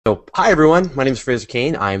So, hi everyone, my name is Fraser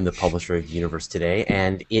Kane. I'm the publisher of Universe Today,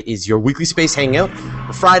 and it is your weekly space hangout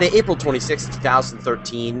for Friday, April 26th,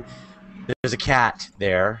 2013. There's a cat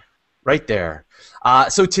there, right there.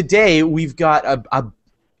 So today we've got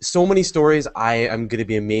so many stories. I am going to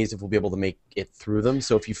be amazed if we'll be able to make it through them.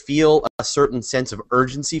 So if you feel a certain sense of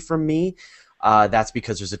urgency from me, that's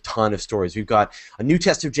because there's a ton of stories. We've got a new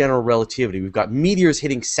test of general relativity. We've got meteors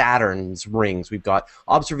hitting Saturn's rings. We've got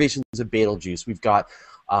observations of Betelgeuse. We've got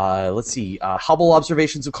Hubble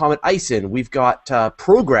observations of Comet Ison. We've got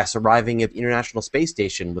progress arriving at the International Space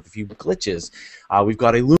Station with a few glitches. We've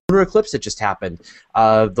got a lunar eclipse that just happened,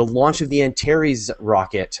 the launch of the Antares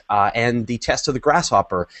rocket, and the test of the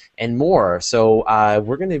Grasshopper, and more. So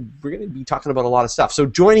we're gonna be talking about a lot of stuff. So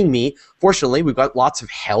joining me, fortunately, we've got lots of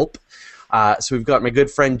help. So we've got my good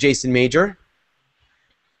friend Jason Major.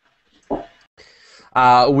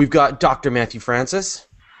 We've got Dr. Matthew Francis,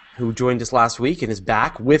 who joined us last week and is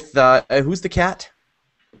back with, who's the cat?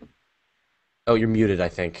 Oh, you're muted, I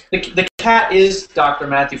think. The cat is Dr.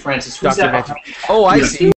 Matthew Francis. Who's Dr. that? Matthew. Oh, I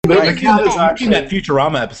see. The cat is actually that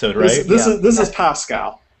Futurama episode, right? This is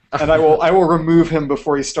Pascal, and I will remove him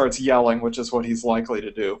before he starts yelling, which is what he's likely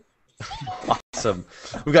to do. Awesome.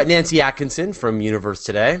 We've got Nancy Atkinson from Universe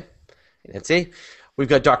Today. Nancy. We've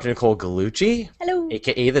got Dr. Nicole Gallucci, hello,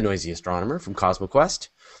 aka the Noisy Astronomer from CosmoQuest,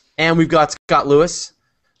 and we've got Scott Lewis.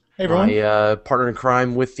 Hey, everyone. My partner in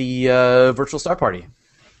crime with the Virtual Star Party.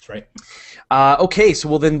 That's right. Okay,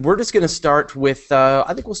 so then we're just going to start with,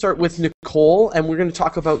 I think we'll start with Nicole, and we're going to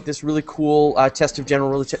talk about this really cool test of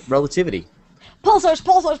general relativity. Pulsars,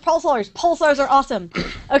 pulsars, pulsars. Pulsars are awesome.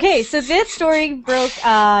 Okay, so this story broke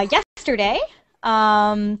yesterday.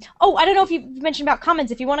 Oh, I don't know if you mentioned about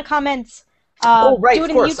comments. If you want to comment, oh, right, do it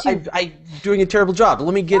of course. in YouTube. I'm doing a terrible job.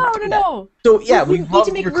 Let me get to that. No. So, yeah, we need love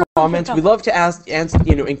to make your room for comments. We love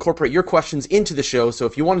to incorporate your questions into the show. So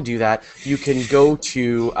if you want to do that, you can go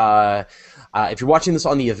to, if you're watching this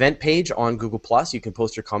on the event page on Google+, you can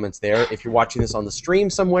post your comments there. If you're watching this on the stream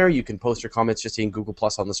somewhere, you can post your comments just in Google+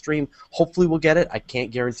 on the stream. Hopefully we'll get it. I can't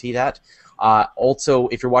guarantee that. Also,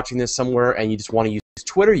 if you're watching this somewhere and you just want to use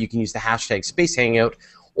Twitter, you can use the hashtag #SpaceHangout,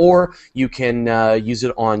 or you can use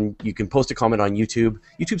it on. You can post a comment on YouTube.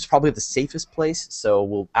 YouTube's probably the safest place, so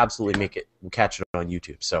we'll absolutely we'll catch it on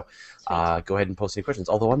YouTube. So go ahead and post any questions.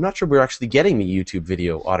 Although I'm not sure we're actually getting the YouTube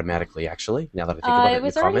video automatically. Actually, now that I think about it, it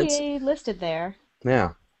was in the comments. already listed there.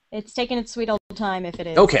 Yeah. It's taken its sweet old time if it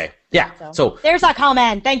is. Okay. Yeah. So there's that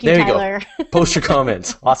comment. Thank you, there Tyler. You go. Post your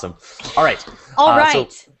comments. Awesome. All right. All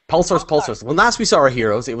right. So, Pulsars. When last we saw our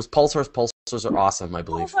heroes, it was pulsars. Pulsars are awesome, I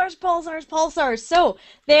believe. Pulsars. So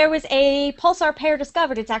there was a pulsar pair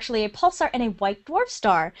discovered. It's actually a pulsar and a white dwarf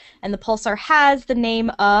star, and the pulsar has the name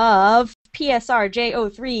of PSR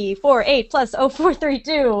J0348 plus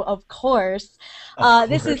 0432. Of course.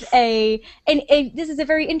 This is this is a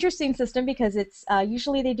very interesting system because it's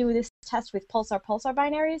usually they do this test with pulsar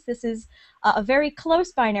binaries. This is a very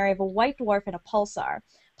close binary of a white dwarf and a pulsar.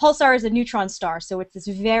 Pulsar is a neutron star, so it's this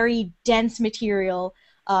very dense material.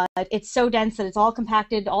 It's so dense that it's all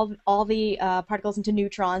compacted, all the particles into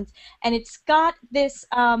neutrons, and it's got this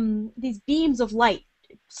these beams of light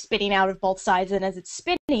spitting out of both sides, and as it's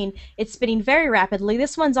spinning very rapidly.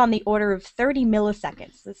 This one's on the order of 30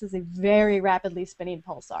 milliseconds. This is a very rapidly spinning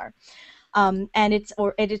pulsar, and it's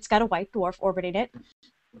got a white dwarf orbiting it.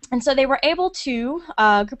 And so they were able to,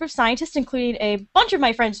 a group of scientists, including a bunch of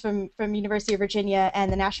my friends from University of Virginia and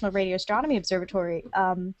the National Radio Astronomy Observatory,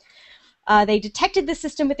 they detected the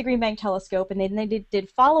system with the Green Bank telescope, and then they did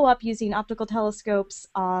follow-up using optical telescopes,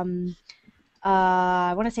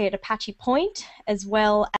 I want to say at Apache Point, as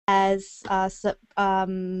well as Arecibo,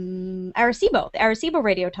 the Arecibo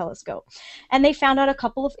radio telescope. And they found out a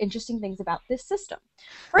couple of interesting things about this system.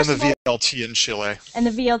 First and the VLT in Chile. And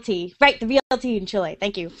the VLT. Right, the VLT in Chile.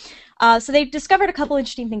 Thank you. So they discovered a couple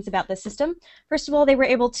interesting things about this system. First of all, they were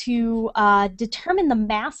able to determine the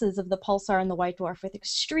masses of the pulsar and the white dwarf with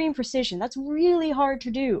extreme precision. That's really hard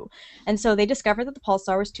to do. And so they discovered that the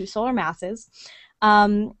pulsar was 2 solar masses.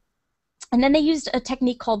 And then they used a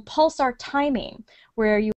technique called pulsar timing,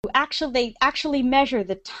 where they actually measure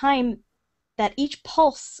the time that each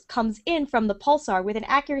pulse comes in from the pulsar with an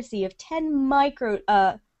accuracy of 10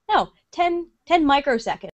 microseconds.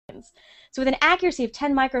 So with an accuracy of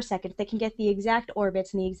 10 microseconds, they can get the exact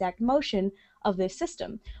orbits and the exact motion of this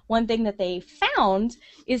system. One thing that they found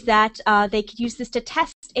is that they could use this to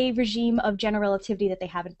test a regime of general relativity that they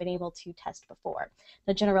haven't been able to test before.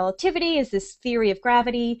 The general relativity is this theory of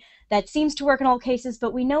gravity that seems to work in all cases,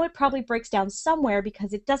 but we know it probably breaks down somewhere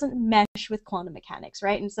because it doesn't mesh with quantum mechanics,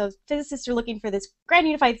 right? And so physicists are looking for this grand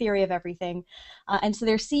unified theory of everything, and so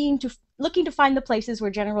they're looking to find the places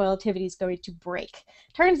where general relativity is going to break.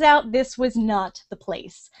 Turns out this was not the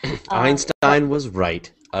place. Einstein was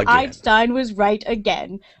right again. Einstein was right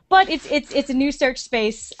again. But it's a new search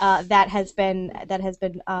space that has been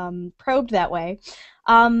probed that way.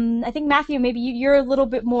 I think, Matthew, maybe you're a little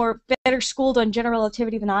bit better schooled on general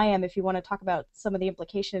relativity than I am if you want to talk about some of the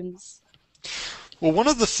implications. Well, one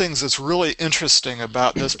of the things that's really interesting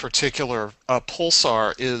about this particular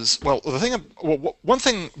pulsar is, one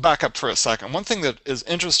thing, back up for a second, one thing that is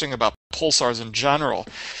interesting about pulsars in general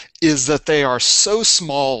is that they are so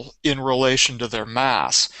small in relation to their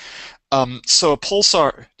mass. So a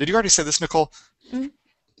pulsar, did you already say this, Nicole? Mm-hmm.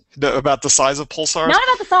 About the size of pulsars? Not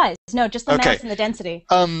about the size, no, just the mass and the density.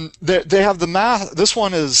 They have the mass. This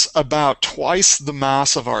one is about twice the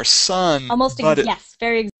mass of our sun. Yes,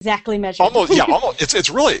 very exactly measured. Almost, yeah, almost. It's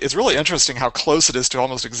really interesting how close it is to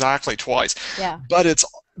almost exactly twice. Yeah.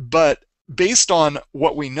 But based on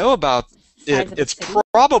what we know about it, it's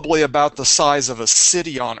probably about the size of a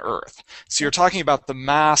city on Earth. So you're talking about the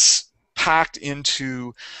mass packed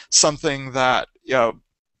into something that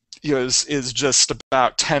is just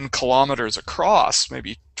about 10 kilometers across,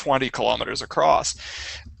 maybe 20 kilometers across.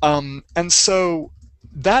 And so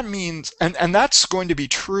that means, and that's going to be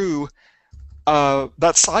true,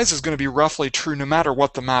 that size is going to be roughly true no matter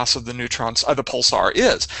what the mass of the the pulsar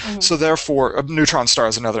is. Mm-hmm. So therefore, a neutron star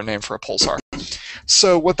is another name for a pulsar.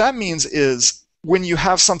 So what that means is when you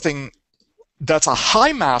have something that's a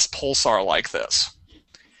high mass pulsar like this,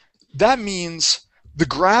 that means the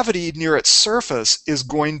gravity near its surface is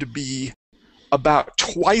going to be about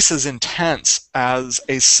twice as intense as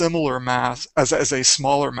a similar mass, as a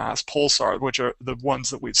smaller mass pulsar, which are the ones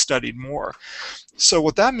that we've studied more. So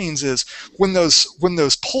what that means is when those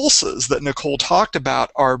pulses that Nicole talked about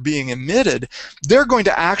are being emitted, they're going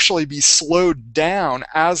to actually be slowed down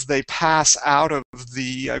as they pass out of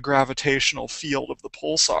the gravitational field of the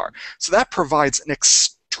pulsar. So that provides an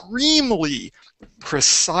extremely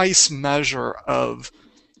precise measure of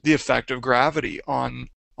the effect of gravity on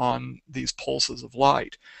these pulses of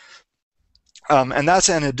light. And that's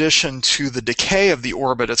in addition to the decay of the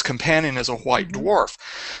orbit. Its companion is a white dwarf.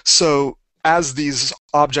 So as these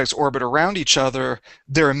objects orbit around each other,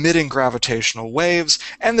 they're emitting gravitational waves,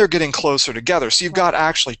 and they're getting closer together. So you've got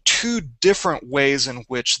actually two different ways in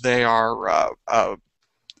which they are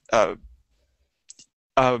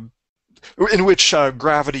in which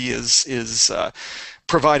gravity is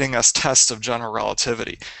providing us tests of general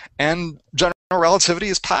relativity. And general relativity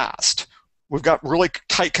is passed. We've got really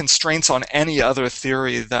tight constraints on any other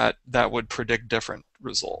theory that would predict different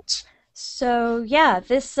results. So yeah,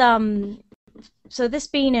 this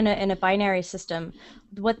being in a binary system,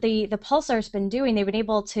 what the pulsar's been doing, they've been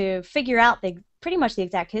able to figure out pretty much the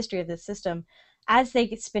exact history of this system. As they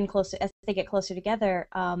get closer together,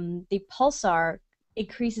 the pulsar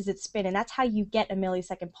increases its spin, and that's how you get a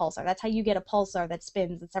millisecond pulsar. That's how you get a pulsar that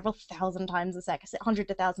spins at several thousand times a second, 100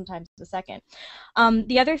 to 1,000 times a second.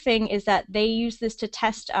 The other thing is that they use this to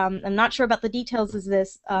test, I'm not sure about the details of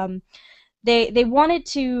this, they wanted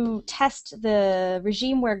to test the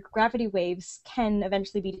regime where gravity waves can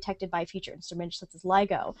eventually be detected by future instruments such as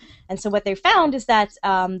LIGO. And so what they found is that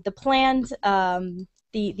the planned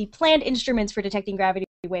instruments for detecting gravity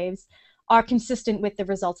waves are consistent with the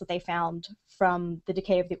results that they found from the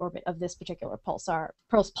decay of the orbit of this particular pulsar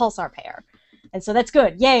pair. And so that's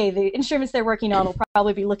good. Yay, the instruments they're working on will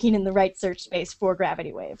probably be looking in the right search space for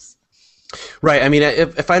gravity waves. Right. I mean,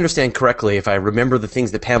 if I understand correctly, if I remember the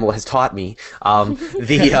things that Pamela has taught me,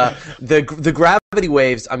 the gravity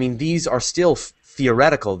waves, I mean, these are still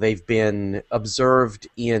theoretical. They've been observed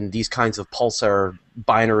in these kinds of pulsar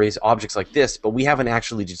binaries, objects like this, but we haven't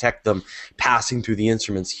actually detected them passing through the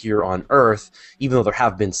instruments here on Earth, even though there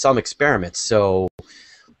have been some experiments. So,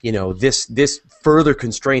 you know, this further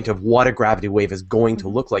constraint of what a gravity wave is going to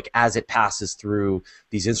look like as it passes through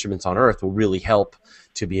these instruments on Earth will really help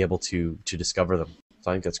to be able to discover them.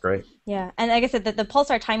 So I think that's great. Yeah, and like I said, the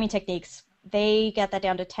pulsar timing techniques, they get that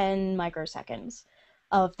down to 10 microseconds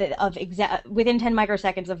within 10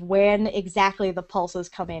 microseconds of when exactly the pulses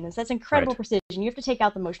come in. And so that's incredible precision. You have to take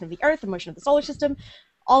out the motion of the Earth, the motion of the solar system.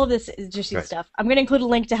 All of this is just stuff. I'm going to include a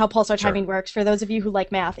link to how pulsar timing works for those of you who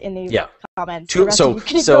like math in the comments. So you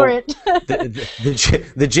can ignore it.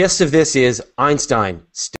 the gist of this is Einstein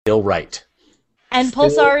still right. And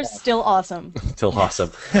pulsars still awesome. Still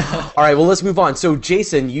awesome. All right, well, let's move on. So,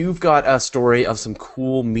 Jason, you've got a story of some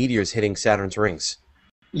cool meteors hitting Saturn's rings.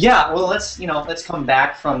 Yeah, well, let's come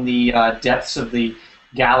back from the depths of the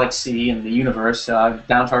galaxy and the universe down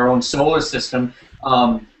to our own solar system.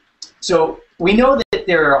 So we know that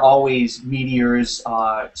there are always meteors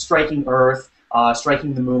striking Earth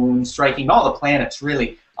striking the moon, striking all the planets,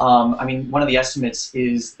 really. I mean, one of the estimates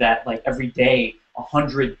is that like every day,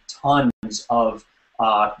 100 tons of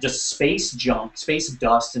just space junk, space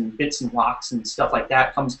dust, and bits and rocks and stuff like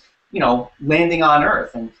that comes, landing on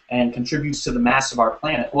Earth and contributes to the mass of our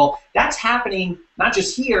planet. Well, that's happening not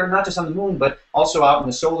just here, not just on the moon, but also out in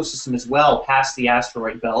the solar system as well, past the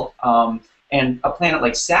asteroid belt. And a planet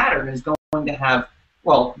like Saturn is going to have,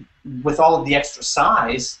 well, with all of the extra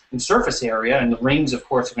size and surface area, and the rings, of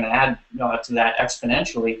course, are going to add to that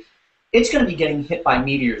exponentially, it's going to be getting hit by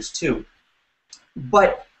meteors too.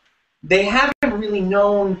 But they haven't really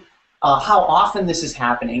known how often this is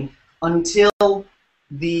happening until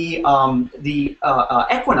the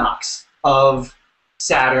equinox of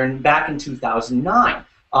Saturn back in 2009.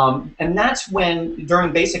 And that's when,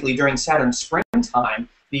 during Saturn's springtime,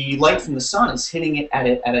 the light from the sun is hitting it at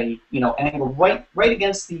a angle right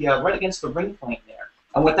against the ring plane there.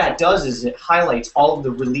 And what that does is it highlights all of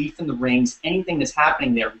the relief in the rings. Anything that's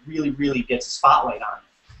happening there really gets a spotlight on it.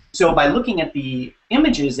 So by looking at the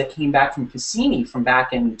images that came back from Cassini from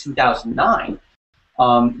back in 2009,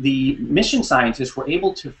 the mission scientists were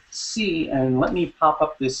able to see, and let me pop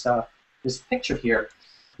up this picture here.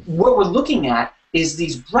 What we're looking at is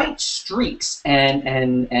these bright streaks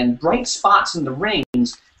and bright spots in the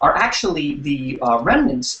rings are actually the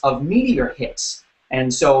remnants of meteor hits.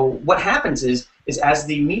 And so what happens is as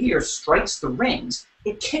the meteor strikes the rings,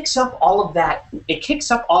 it kicks up all of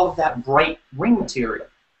that bright ring material.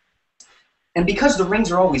 And because the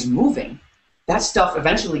rings are always moving, that stuff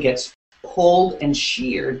eventually gets pulled and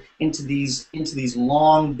sheared into these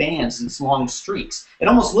long bands, these long streaks. It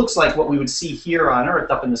almost looks like what we would see here on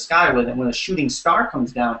Earth up in the sky when a shooting star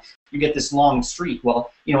comes down, you get this long streak.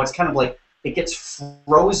 Well, it's kind of like it gets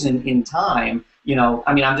frozen in time.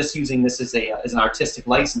 I mean, I'm just using this as an artistic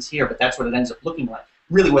license here, but that's what it ends up looking like.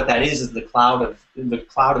 Really, what that is the cloud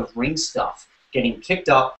of ring stuff getting kicked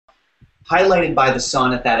up, highlighted by the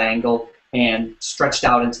sun at that angle, and stretched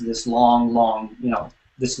out into this long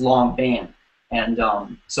band. And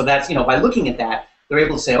so that's, by looking at that, they're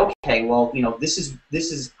able to say, okay, well, this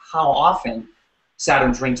is how often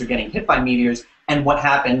Saturn's rings are getting hit by meteors, and what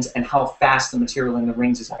happens, and how fast the material in the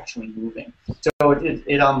rings is actually moving. So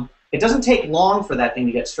it doesn't take long for that thing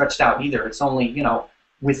to get stretched out either. It's only,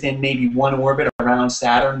 within maybe one orbit around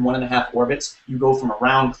Saturn, 1.5 orbits, you go from a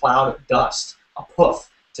round cloud of dust, a poof,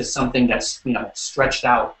 to something that's, stretched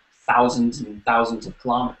out thousands and thousands of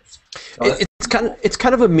kilometers. So it's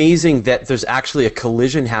kind of amazing that there's actually a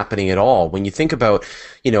collision happening at all. When you think about,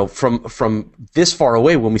 from this far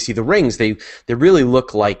away, when we see the rings, they really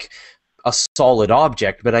look like a solid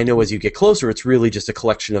object, but I know as you get closer, it's really just a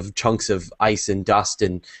collection of chunks of ice and dust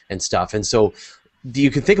and stuff. And so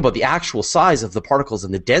you can think about the actual size of the particles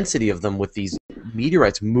and the density of them with these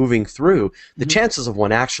meteorites moving through. The chances of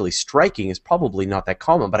one actually striking is probably not that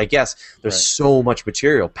common, but I guess there's so much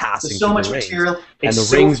material passing through the rings. There's so much material, and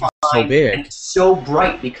the rings are so big. And it's so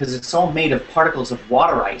bright because it's all made of particles of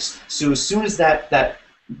water ice. So as soon as that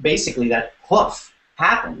poof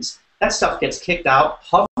happens, that stuff gets kicked out,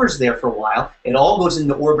 hovers there for a while. It all goes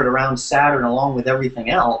into orbit around Saturn along with everything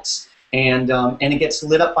else, and it gets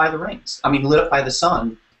lit up by the rings. I mean, lit up by the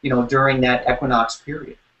sun, during that equinox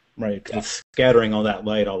period. Right, it's scattering all that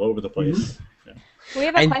light all over the place. Mm-hmm. Yeah. We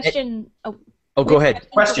have a question. Go ahead.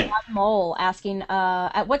 Question. Mole asking,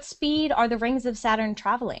 at what speed are the rings of Saturn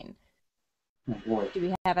traveling? Oh, boy. Does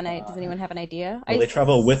anyone have an idea? Well, they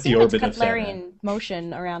travel with the orbit of Saturn. Keplerian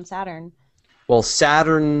motion around Saturn. Well,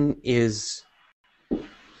 Saturn is.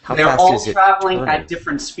 They're all traveling at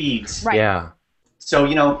different speeds. Right. Yeah. So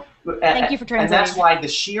thank you for translating. And that's why the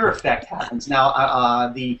shear effect happens.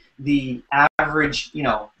 Now, the average,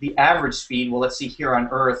 the average speed. Well, let's see here on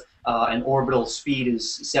Earth, an orbital speed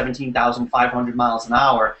is 17,500 miles an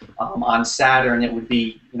hour. On Saturn, it would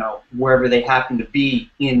be, wherever they happen to be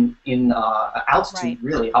in altitude. Right.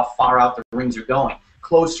 Really, how far out the rings are going.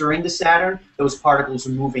 Closer into Saturn, those particles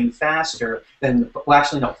are moving faster than. Well,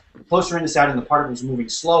 actually, no. Closer into Saturn, the particles are moving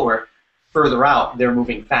slower. Further out, they're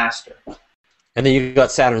moving faster. And then you've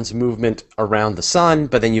got Saturn's movement around the sun,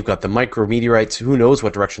 but then you've got the micrometeorites. Who knows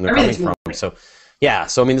what direction they're coming from? So, yeah.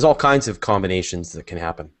 So I mean, there's all kinds of combinations that can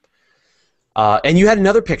happen. And you had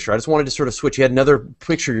another picture. I just wanted to sort of switch. You had another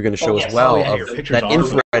picture you're going to show as well of that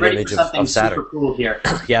infrared image of Saturn. Super cool here.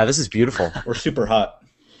 Yeah, this is beautiful. We're super hot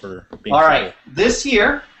for being. All right, this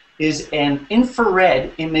here is an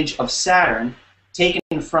infrared image of Saturn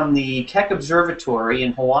taken from the Keck Observatory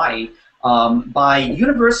in Hawaii. By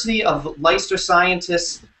University of Leicester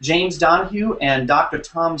scientists James Donahue and Dr.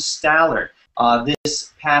 Tom Staller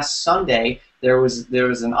this past Sunday there was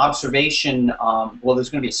an observation. Well, there's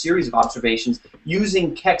going to be a series of observations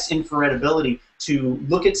using Keck's infrared ability to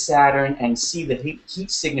look at Saturn and see the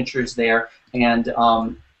heat signatures there. And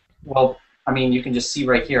well, I mean, you can just see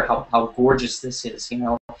right here how gorgeous this is. You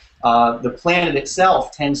know, the planet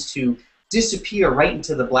itself tends to disappear right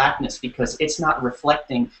into the blackness because it's not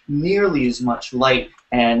reflecting nearly as much light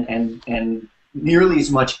and nearly as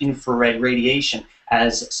much infrared radiation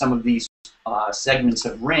as some of these segments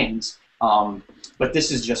of rings. But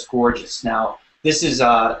this is just gorgeous. Now, this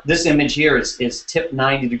image here is tipped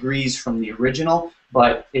 90 degrees from the original,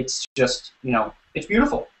 but it's just, you know, it's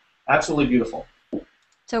beautiful, absolutely beautiful.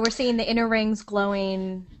 So we're seeing the inner rings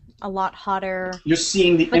glowing a lot hotter. You're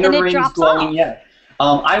seeing the inner rings glowing, yeah.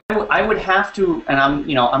 I would have to, and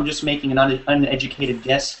I'm just making an uneducated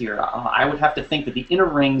guess here. I would have to think that the inner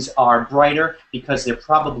rings are brighter because they're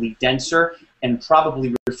probably denser and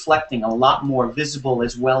probably reflecting a lot more visible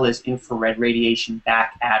as well as infrared radiation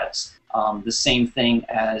back at us. The same thing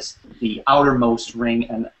as the outermost ring,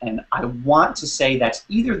 and I want to say that's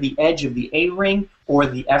either the edge of the A ring or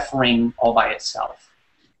the F ring all by itself.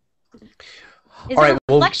 Is it a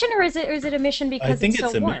reflection or is it emission because it's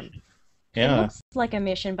so warm? Yeah. It looks like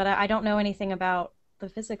emission, but I don't know anything about the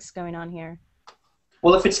physics going on here.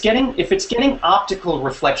 Well, if it's getting optical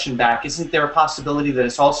reflection back, isn't there a possibility that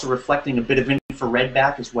it's also reflecting a bit of infrared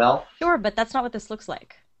back as well? Sure, but that's not what this looks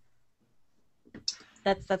like.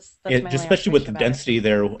 That's my only especially with the observation about density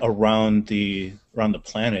there around the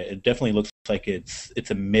planet. It definitely looks like it's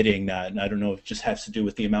emitting that, and I don't know if it just has to do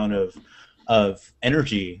with the amount of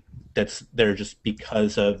energy that's there just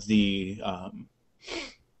because of the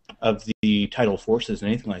tidal forces and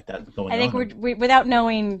anything like that going on. I think we without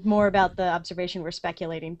knowing more about the observation, we're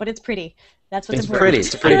speculating, but it's pretty. That's what's important. Pretty.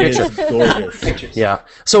 It's a pretty picture. It's gorgeous. Yeah.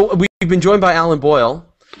 So we've been joined by Alan Boyle,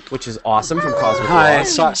 which is awesome from Cosmic Hi.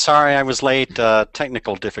 Law. Sorry I was late.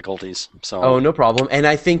 Technical difficulties. So. Oh, no problem. And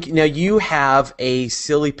I think now you have a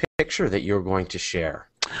silly picture that you're going to share.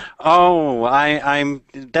 Oh,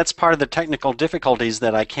 that's part of the technical difficulties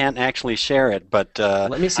that I can't actually share it, but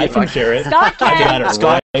let me see. I can share it. Scott can.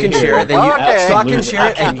 Scott can share it. Then Okay. Scott can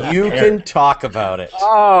share it, and you can talk about it. Oh,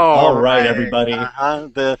 all right, everybody.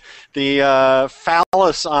 The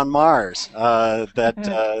phallus on Mars.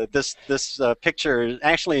 This picture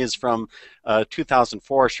actually is from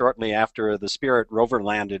 2004, shortly after the Spirit rover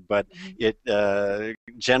landed, but it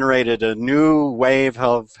generated a new wave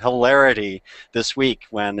of hilarity this week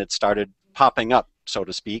when it started popping up, so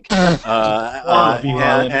to speak. It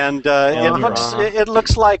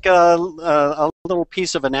looks like a little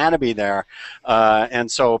piece of anatomy there, and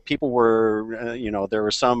so people were, there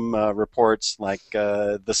were some reports like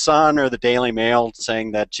the Sun or the Daily Mail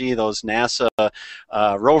saying that, gee, those NASA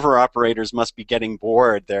rover operators must be getting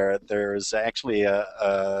bored. There's actually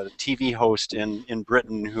a TV host in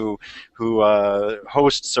Britain who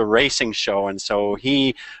hosts a racing show, and so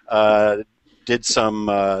he did some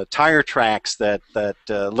tire tracks that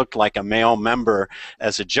looked like a male member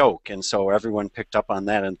as a joke, and so everyone picked up on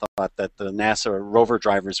that and thought that the NASA rover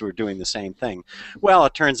drivers were doing the same thing. Well,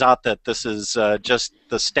 it turns out that this is just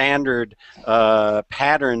the standard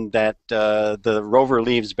pattern that the rover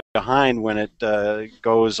leaves behind when it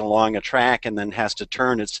goes along a track and then has to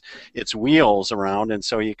turn its wheels around, and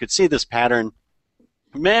so you could see this pattern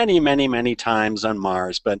many times on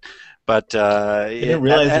Mars, but I didn't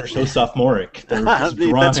realize they're so sophomoric.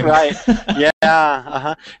 That's right.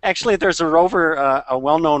 Yeah. Actually, there's a rover, a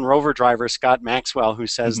well-known rover driver, Scott Maxwell, who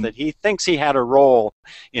says that he thinks he had a role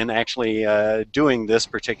in actually doing this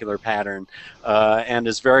particular pattern, and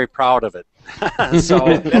is very proud of it. So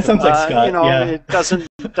that sounds like Scott.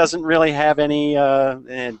 It doesn't really have any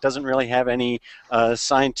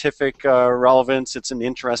scientific relevance. It's an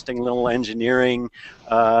interesting little engineering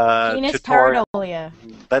penis tutorial. pareidolia.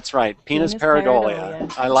 That's right, penis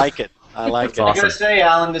pareidolia. I like it. I like it. I gotta say,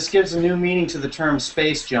 Alan, this gives a new meaning to the term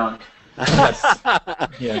space junk. Yes.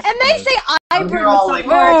 And they say I bring all some like,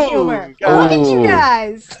 hard humor. Look at you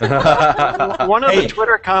guys. One of the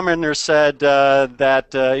Twitter commenters said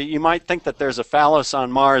that you might think that there's a phallus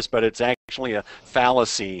on Mars, but it's actually a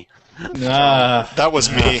fallacy. That was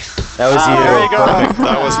me. That was you. There you go.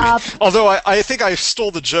 That was me. Although I think I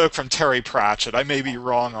stole the joke from Terry Pratchett. I may be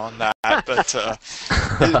wrong on that, but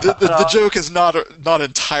the joke is not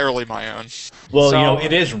entirely my own. Well,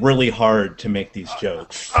 it is really hard to make these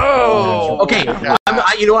jokes. Oh, okay.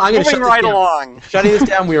 you know what? I'm going to shut Moving right this down. along. Shutting this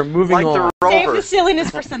down. We are moving Like on. the Save the rover.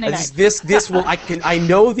 silliness for Sunday night. This will. I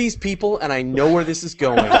know these people, and I know where this is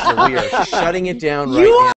going. So we are shutting it down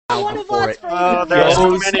You right are now one of before us, it. Fraser. Oh, there are so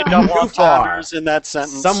goes many too double far. entendres in that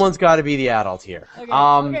sentence. Someone's got to be the adult here. Okay.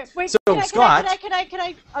 Okay. Wait, So Scott, can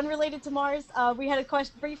I, unrelated to Mars, we had a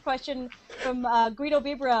brief question from Guido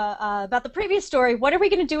Vibra about the previous story. What are we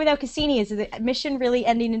going to do without Cassini? Is the mission really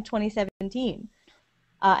ending in 2017?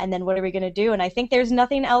 And then what are we going to do? And I think there's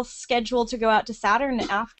nothing else scheduled to go out to Saturn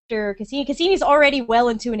after Cassini. Cassini's already well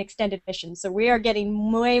into an extended mission, so we are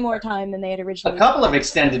getting way more time than they had originally. A couple of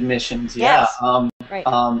extended missions, yeah. Yes. Right.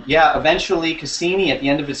 Yeah, eventually Cassini, at the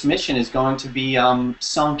end of its mission, is going to be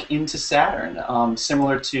sunk into Saturn,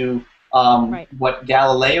 similar to what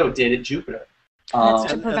Galileo did at Jupiter.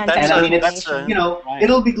 That's to prevent and I mean, it's, right.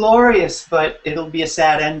 it'll be glorious, but it'll be a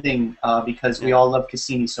sad ending because we all love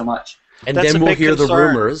Cassini so much. and That's then a we'll big hear the concern.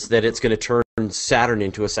 rumors that it's going to turn Saturn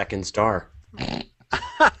into a second star. Mark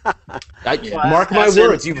my as in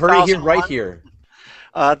words. You've heard it here, 2001? right here.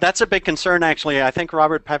 That's a big concern, actually. I think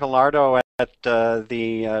Robert Pappalardo at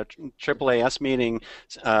the AAAS meeting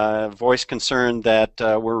voiced concern that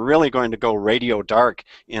we're really going to go radio dark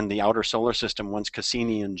in the outer solar system once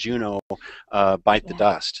Cassini and Juno bite the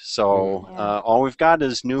dust. So all we've got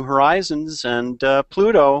is New Horizons and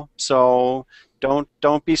Pluto. So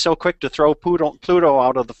don't be so quick to throw Pluto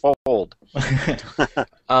out of the fold.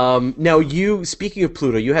 Now, speaking of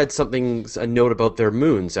Pluto, you had a note about their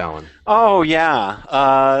moons, Alan. Oh,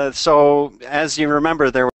 yeah. So, as you remember,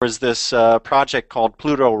 there was this project called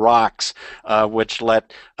Pluto Rocks, which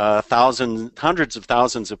let hundreds of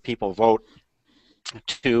thousands of people vote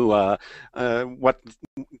to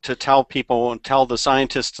tell the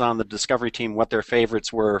scientists on the Discovery team what their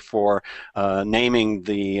favorites were for naming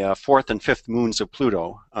the fourth and fifth moons of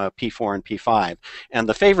Pluto, P4 and P5. And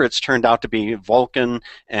the favorites turned out to be Vulcan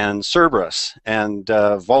and Cerberus. And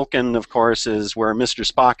Vulcan, of course, is where Mr.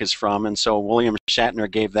 Spock is from, and so William Shatner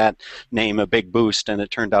gave that name a big boost, and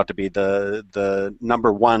it turned out to be the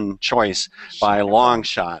 #1 choice by a long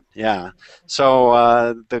shot. Yeah.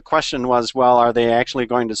 So the question was, well, are they actually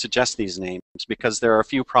going to suggest these names? Because there are a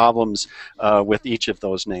few problems with each of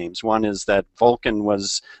those names. One is that Vulcan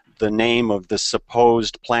was the name of the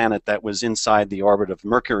supposed planet that was inside the orbit of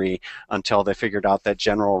Mercury until they figured out that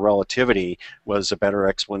general relativity was a better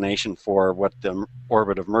explanation for what the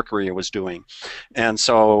orbit of Mercury was doing. And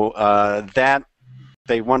so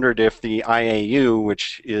they wondered if the IAU,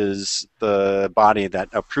 which is the body that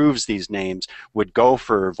approves these names, would go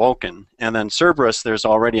for Vulcan. And then Cerberus, there's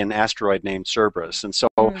already an asteroid named Cerberus. And so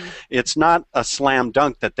it's not a slam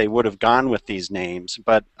dunk that they would have gone with these names,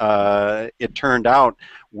 but it turned out,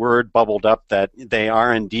 word bubbled up that they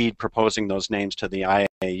are indeed proposing those names to the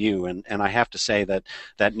IAU. And I have to say that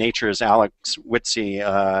Nature's Alex Whitsey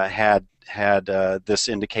had this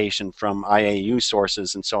indication from IAU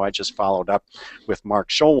sources, and so I just followed up with Mark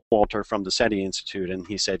Showalter from the SETI Institute, and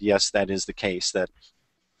he said, yes, that is the case, that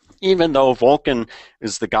even though Vulcan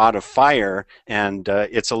is the god of fire, and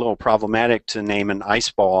it's a little problematic to name an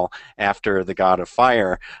ice ball after the god of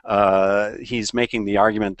fire, he's making the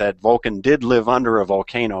argument that Vulcan did live under a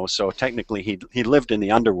volcano, so technically he lived in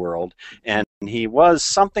the underworld, and he was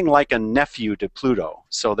something like a nephew to Pluto,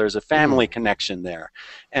 so there's a family connection there.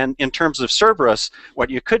 And in terms of Cerberus,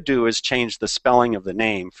 what you could do is change the spelling of the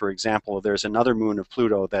name. For example, there's another moon of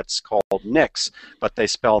Pluto that's called Nix, but they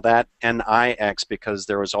spell that N-I-X because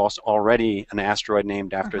there was also already an asteroid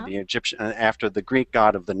named after after the Greek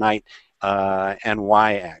god of the night,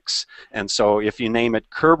 NYX. And so if you name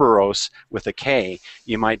it Kerberos with a K,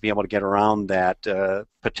 you might be able to get around that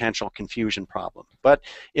potential confusion problem. But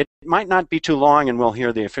it might not be too long, and we'll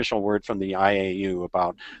hear the official word from the IAU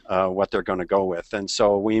about what they're going to go with. And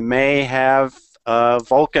so we may have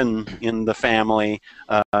Vulcan in the family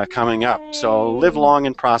coming up. So live long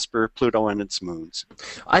and prosper, Pluto and its moons.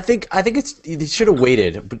 I think they should have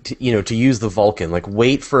waited, to use the Vulcan. Like,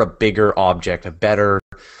 wait for a bigger object, a better,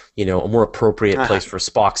 a more appropriate place for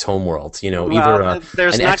Spock's homeworld. Either an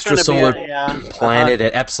extrasolar planet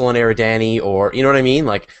at Epsilon Eridani, or you know what I mean.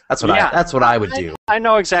 Like that's what I would do. I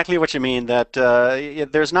know exactly what you mean. That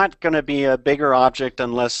there's not going to be a bigger object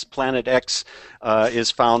unless Planet X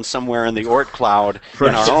is found somewhere in the Oort cloud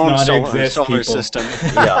in our own solar system.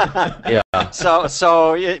 Yeah.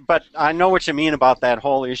 But I know what you mean about that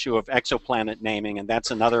whole issue of exoplanet naming, and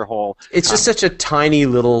that's another whole. It's just such a tiny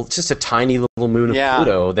little moon of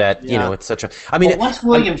Pluto that it's such a. I mean, once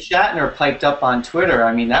William Shatner piped up on Twitter,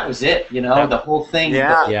 I mean that was it. The whole thing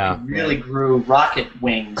really grew rocket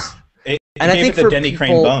wings. And I think the for Denny Crane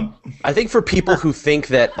people, bump. I think for people who think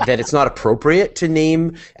that it's not appropriate to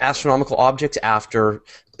name astronomical objects after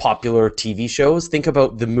popular TV shows, think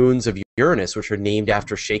about the moons of Uranus, which are named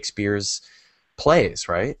after Shakespeare's plays,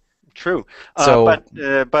 right? True, So,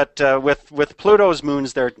 but with Pluto's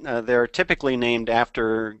moons, they're typically named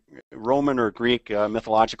after Roman or Greek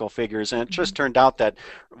mythological figures, and it just turned out that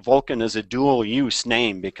Vulcan is a dual-use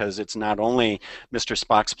name because it's not only Mr.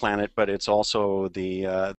 Spock's planet, but it's also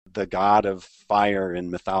the god of fire in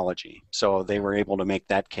mythology. So they were able to make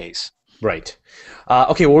that case. right.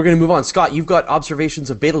 Okay, well, we're going to move on. Scott, you've got observations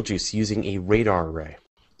of Betelgeuse using a radar array.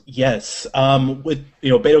 Yes, with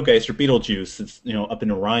Betelgeuse or Betelgeuse, it's up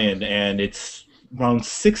in Orion, and it's around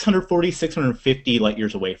 640, 650 light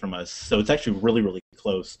years away from us. So it's actually really, really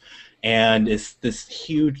close, and it's this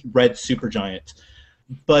huge red supergiant.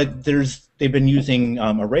 But they've been using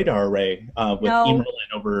a radar array with Emerlin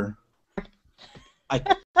over.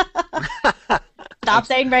 Stop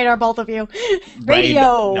saying radar, both of you.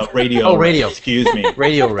 Radio. No, radio. Oh, radio. Excuse me.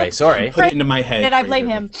 Radio array. Sorry. Put it into my head. Did I blame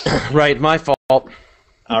him? Right, my fault.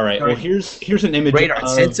 All right. Well, here's an image Radar of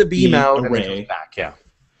sends a beam the out and then array. comes back. Yeah.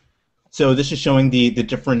 So this is showing the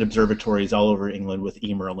different observatories all over England with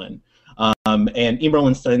Emerlin. And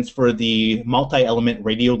Emerlin stands for the Multi-Element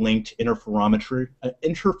Radio-Linked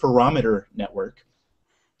Interferometer Network.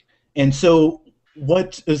 And so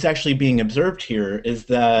what is actually being observed here is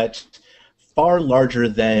that far larger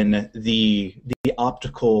than the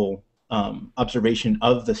optical observation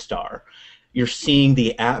of the star, you're seeing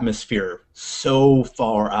the atmosphere so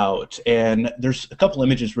far out. And there's a couple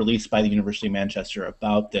images released by the University of Manchester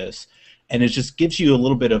about this. And it just gives you a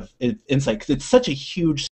little bit of insight, because it's such a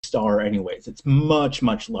huge star anyways. It's much,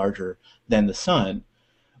 much larger than the sun.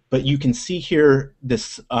 But you can see here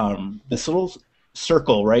this little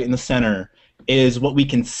circle right in the center is what we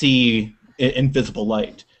can see in visible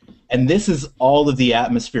light. And this is all of the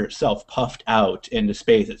atmosphere itself puffed out into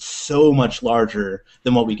space. It's so much larger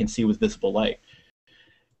than what we can see with visible light.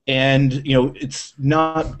 And it's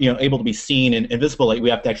not able to be seen in visible light. We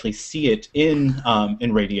have to actually see it in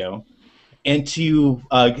radio. And to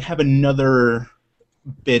have another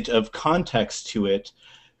bit of context to it,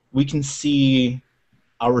 we can see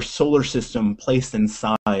our solar system placed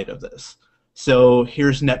inside of this. So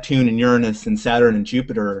here's Neptune and Uranus and Saturn and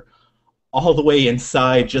Jupiter, all the way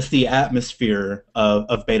inside just the atmosphere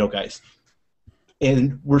of Betelgeuse.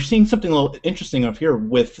 And we're seeing something a little interesting up here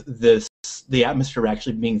with the atmosphere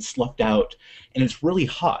actually being sloughed out, and it's really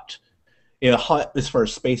hot. Hot as far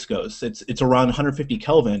as space goes. It's around 150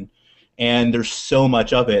 Kelvin, and there's so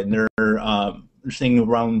much of it. And they're seeing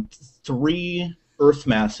around 3 Earth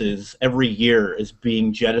masses every year is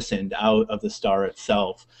being jettisoned out of the star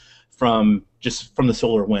itself from the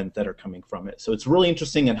solar wind that are coming from it. So it's really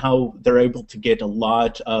interesting in how they're able to get a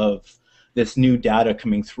lot of this new data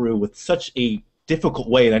coming through with such a difficult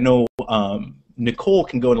way. And I know Nicole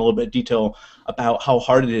can go in a little bit of detail about how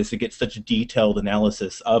hard it is to get such a detailed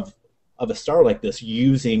analysis of a star like this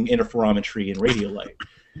using interferometry and radio light.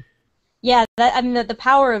 Yeah, the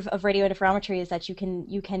power of radio interferometry is that you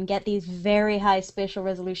can get these very high spatial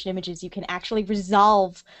resolution images. You can actually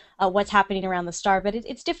resolve what's happening around the star, but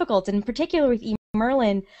it's difficult. And in particular with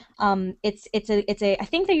Merlin, it's a I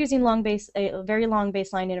think they're using very long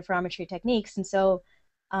baseline interferometry techniques, and so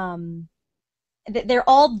they're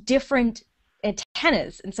all different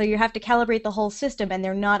antennas, and so you have to calibrate the whole system, and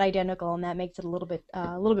they're not identical, and that makes it a little bit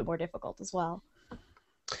more difficult as well.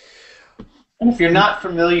 And if you're not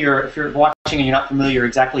familiar, if you're watching and you're not familiar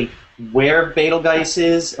exactly where Betelgeuse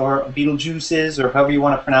is, or Betelgeuse is, or however you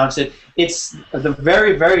want to pronounce it, it's the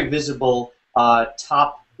very, very visible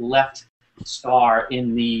top left star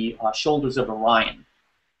in the shoulders of Orion.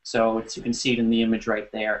 So you can see it in the image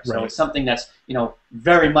right there. So it's something that's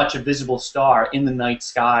very much a visible star in the night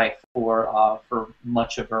sky for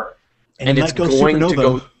much of Earth. And it's going to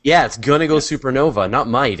go. Yeah, it's going to go supernova. Not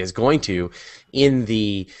might. It's going to in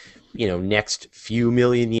the next few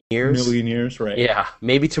million years. Million years, right. Yeah,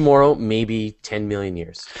 maybe tomorrow, maybe 10 million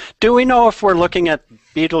years. Do we know if we're looking at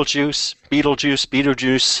Betelgeuse, edge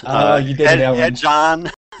on?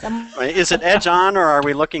 Is it edge on, or are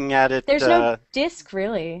we looking at it? There's no disk,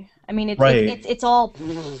 really. I mean, it's all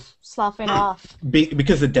sloughing off.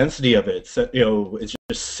 Because the density of it, is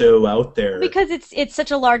just so out there. Because it's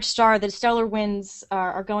such a large star that stellar winds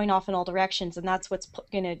are going off in all directions, and that's what's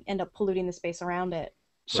going to end up polluting the space around it.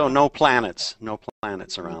 So no planets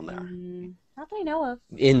around there. Not that I know of.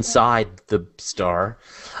 Inside the star.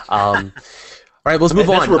 All right, let's move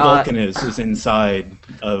That's on. where Vulcan is inside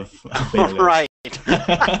of Beta. Right.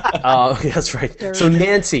 That's right. So,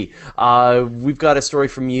 Nancy, we've got a story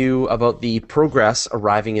from you about the Progress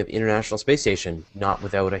arriving at the International Space Station, not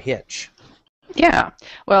without a hitch. Yeah.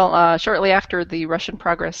 Well, shortly after the Russian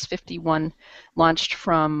Progress 51 launched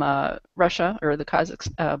from Russia, or the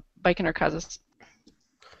Baikonur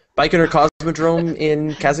Baikonur Cosmodrome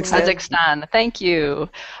in Kazakhstan? Kazakhstan, thank you.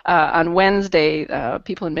 On Wednesday,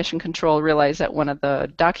 people in Mission Control realized that one of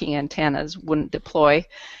the docking antennas wouldn't deploy.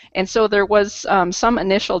 And so there was some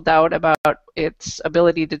initial doubt about its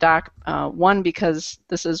ability to dock. One, because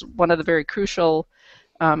this is one of the very crucial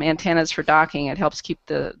antennas for docking. It helps keep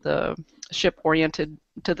the ship oriented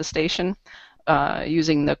to the station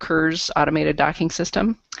using the KERS automated docking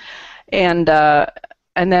system.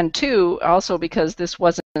 And then two, also because this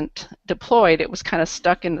wasn't deployed, it was kind of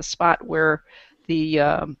stuck in the spot where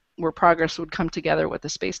where Progress would come together with the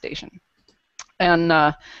space station. And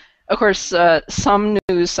of course, some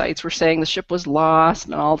news sites were saying the ship was lost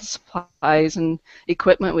and all the supplies and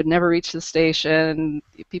equipment would never reach the station.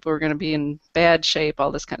 People were going to be in bad shape,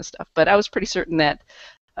 all this kind of stuff. But I was pretty certain that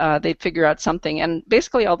they'd figure out something. And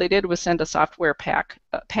basically all they did was send a software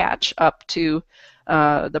patch up to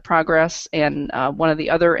the Progress, and one of the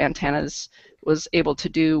other antennas was able to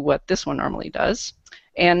do what this one normally does.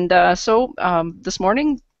 And so this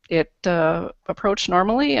morning it approached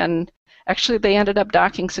normally, and actually they ended up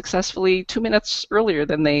docking successfully 2 minutes earlier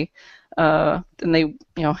than they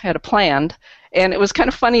had planned. And it was kind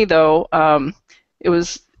of funny though. It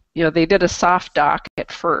was they did a soft dock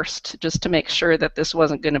at first just to make sure that this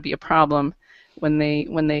wasn't going to be a problem when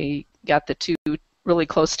they got the two really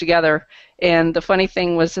close together. And the funny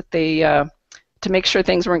thing was that they, to make sure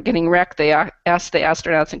things weren't getting wrecked, they asked the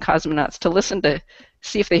astronauts and cosmonauts to listen to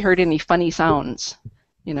see if they heard any funny sounds.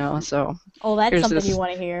 So. Oh, that's something you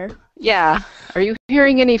want to hear. Yeah. Are you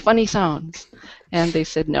hearing any funny sounds? And they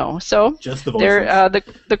said no. So just the voices.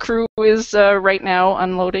 The crew is right now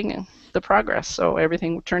unloading the Progress. So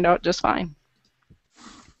everything turned out just fine.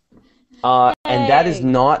 And that is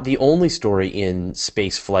not the only story in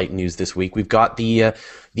space flight news this week. We've got the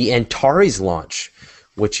Antares launch,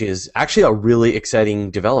 which is actually a really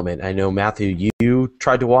exciting development. I know, Matthew, you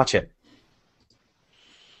tried to watch it.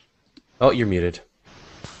 Oh, you're muted.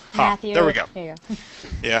 Matthew, there we go. There you go.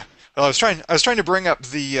 Yeah. Well, I was trying to bring up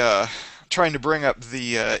the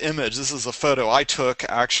image. This is a photo I took,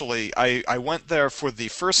 actually. I went there for the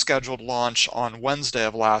first scheduled launch on Wednesday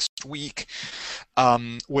of last week,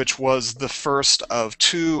 which was the first of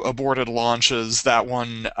 2 aborted launches. That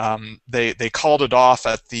one, they called it off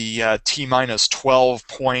at the T-12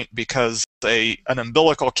 point because an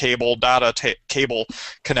umbilical cable, cable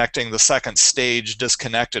connecting the second stage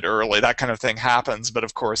disconnected early. That kind of thing happens, but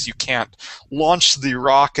of course you can't launch the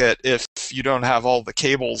rocket if you don't have all the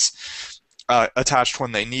cables attached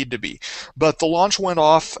when they need to be. But the launch went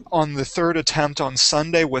off on the 3rd attempt on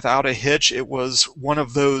Sunday without a hitch. It was one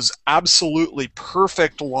of those absolutely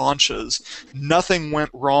perfect launches. Nothing went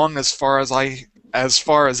wrong as far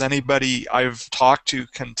as anybody I've talked to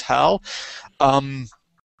can tell.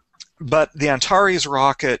 But the Antares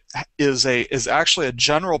rocket is actually a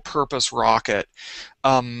general purpose rocket.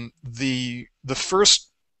 The first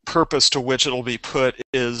purpose to which it'll be put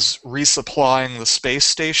is resupplying the space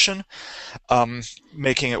station,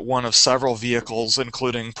 making it one of several vehicles,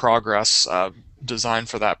 including Progress, designed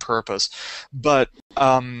for that purpose. But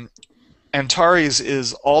Antares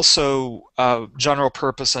is also general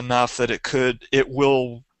purpose enough that it could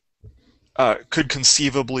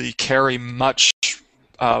conceivably carry much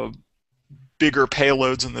bigger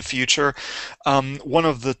payloads in the future. One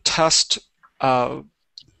of the test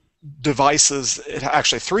devices,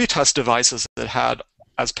 actually 3 test devices that it had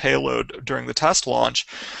as payload during the test launch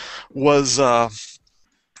was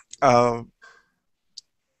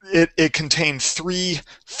it contained 3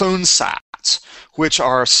 phone sats, which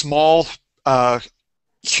are small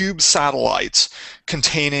cube satellites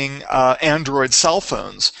containing Android cell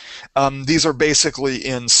phones. These are basically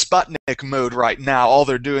in Sputnik mode right now. All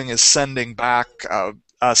they're doing is sending back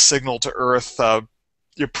a signal to Earth,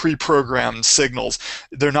 your pre-programmed signals.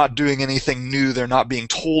 They're not doing anything new. They're not being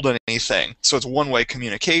told anything. So it's one-way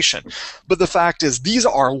communication. But the fact is, these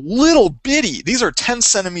are little bitty. These are 10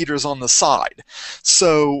 centimeters on the side.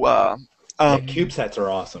 So CubeSats are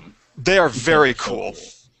awesome. They are very cool.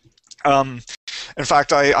 In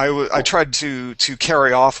fact, I tried to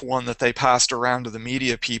carry off one that they passed around to the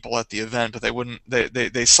media people at the event, but they wouldn't.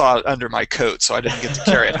 They saw it under my coat, so I didn't get to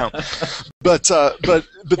carry it home. But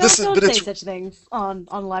this is. Don't But say it's. such things on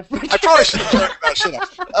live broadcast. I probably should have checked that. Should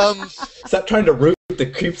have. Stop trying to root the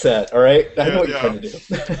CubeSat. All right, I know what you're trying to do.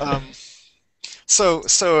 So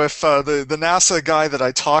if the NASA guy that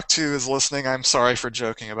I talked to is listening, I'm sorry for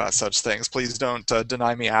joking about such things. Please don't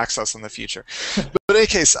deny me access in the future. But in any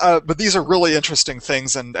case, but these are really interesting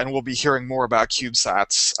things, and we'll be hearing more about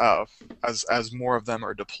CubeSats as more of them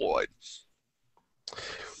are deployed.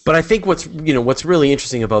 But I think what's really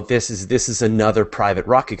interesting about this is another private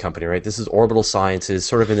rocket company, right? This is Orbital Sciences,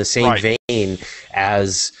 sort of in the same vein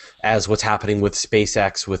as what's happening with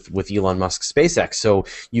SpaceX, with Elon Musk's SpaceX. So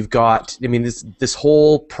you've got, I mean, this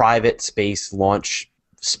whole private space launch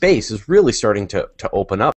space is really starting to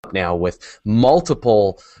open up now, with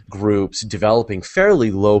multiple groups developing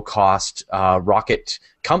fairly low-cost rocket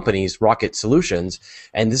companies, rocket solutions,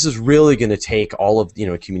 and this is really going to take all of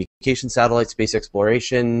communication satellites, space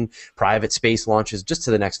exploration, private space launches just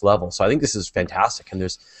to the next level. So I think this is fantastic, and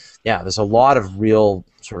there's a lot of real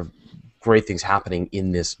sort of great things happening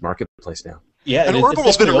in this marketplace now. Yeah, and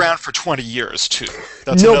Orbital's been around for 20 years too.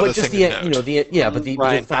 That's another thing to note.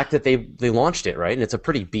 The fact that they launched it, right, and it's a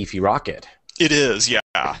pretty beefy rocket. It is,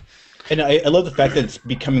 yeah. And I love the fact that it's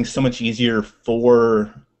becoming so much easier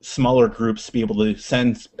for smaller groups to be able to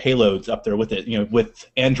send payloads up there with it. With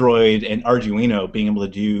Android and Arduino being able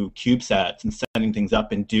to do CubeSats and sending things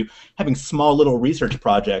up and having small little research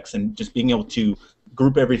projects and just being able to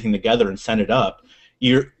group everything together and send it up.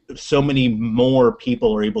 So many more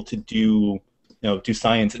people are able to do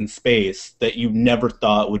science in space that you never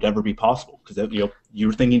thought would ever be possible, because you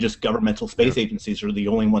were thinking just governmental space agencies are the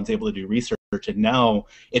only ones able to do research, and now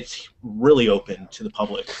it's really open to the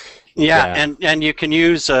public. Yeah. And you can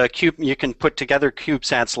use you can put together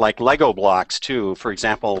CubeSats like Lego blocks too. For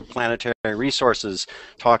example, Planetary Resources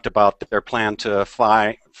talked about their plan to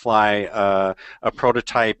fly a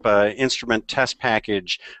prototype instrument test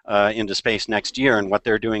package into space next year, and what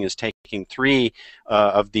they're doing is taking 3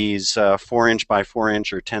 of these 4-inch by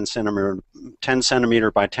 4-inch or 10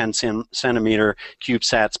 centimeter by 10 centimeter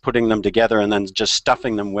CubeSats, putting them together, and then just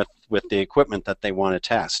stuffing them with the equipment that they want to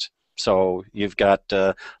test. So you've got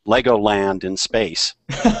Legoland in space.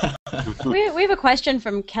 We have a question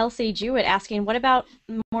from Kelsey Jewett asking, what about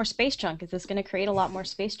more space junk? Is this going to create a lot more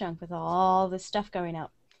space junk with all this stuff going out?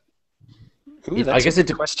 Ooh, that's I guess a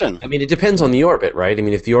good question. I mean, it depends on the orbit, right? I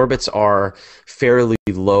mean, if the orbits are fairly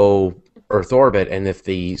low Earth orbit, and if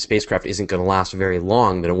the spacecraft isn't going to last very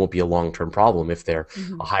long, then it won't be a long-term problem. If they're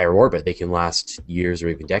a higher orbit, they can last years or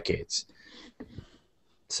even decades.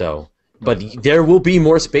 So, but there will be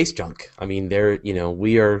more space junk. I mean,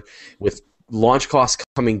 we are, with launch costs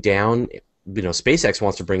coming down, SpaceX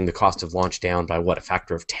wants to bring the cost of launch down by a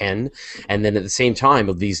factor of 10, and then at the same time,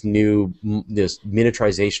 of this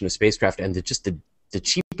miniaturization of spacecraft and the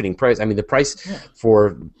cheapening price. I mean, the price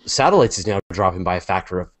for satellites is now dropping by a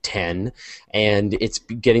factor of 10, and it's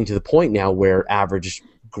getting to the point now where average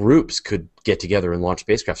groups could get together and launch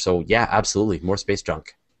spacecraft. So yeah, absolutely, more space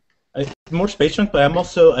junk. More space junk, but it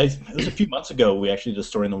was a few months ago we actually did a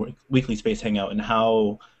story in the Weekly Space Hangout, and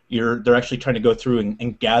how they're actually trying to go through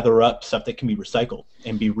and gather up stuff that can be recycled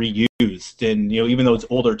and be reused. And even though it's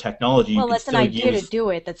older technology, well, that's an idea to do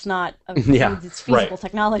it. That's not it's feasible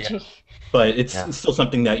technology. Yeah. But it's still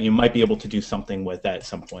something that you might be able to do something with at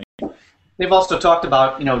some point. They've also talked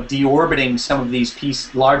about deorbiting some of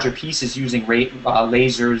these larger pieces using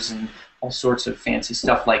lasers and all sorts of fancy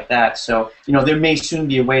stuff like that. So there may soon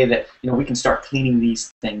be a way that we can start cleaning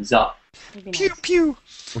these things up. Pew pew.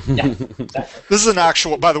 Yeah, exactly. This is an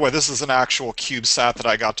actual. By the way, this is an actual CubeSat that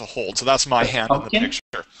I got to hold. So that's my hand in the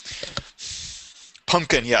picture.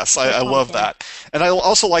 Pumpkin, yes, I love that. And I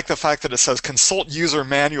also like the fact that it says consult user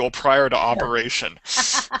manual prior to operation.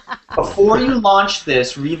 Before you launch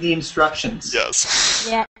this, read the instructions. Yes.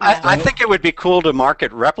 Yeah. I think it would be cool to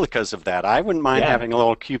market replicas of that. I wouldn't mind having a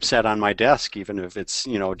little CubeSat on my desk, even if it's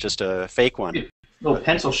just a fake one. A little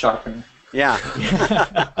pencil sharpener. Yeah.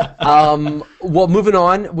 Well, moving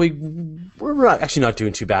on, we're actually not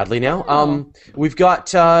doing too badly now. We've got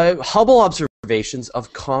Hubble observations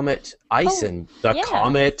of Comet Ison, the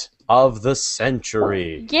comet of the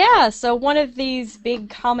century. Yeah, so one of these big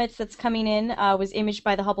comets that's coming in was imaged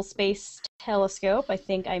by the Hubble Space Telescope. I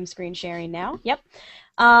think I'm screen sharing now. Yep.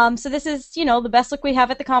 So this is, the best look we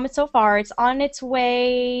have at the comet so far. It's on its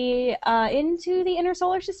way into the inner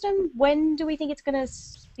solar system. When do we think it's going to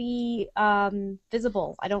be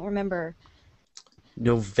visible? I don't remember.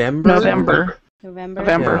 November.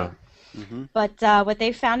 Yeah. But what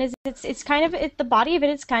they found is it's kind of the body of it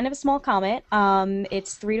is kind of a small comet.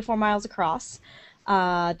 It's 3 to 4 miles across.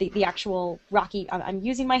 The actual rocky, I'm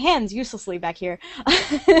using my hands uselessly back here,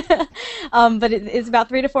 but it's about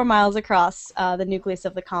 3 to 4 miles across, the nucleus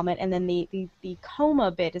of the comet, and then the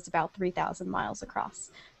coma bit is about 3,000 miles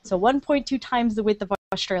across. So 1.2 times the width of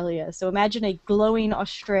Australia. So imagine a glowing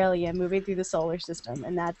Australia moving through the solar system,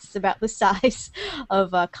 and that's about the size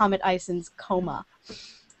of Comet Ison's coma.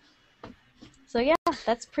 So yeah,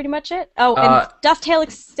 that's pretty much it. Oh, and Dovetail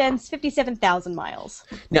extends 57,000 miles.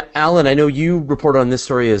 Now, Alan, I know you reported on this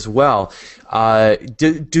story as well.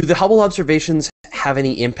 Do the Hubble observations have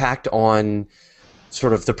any impact on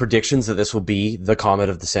sort of the predictions that this will be the comet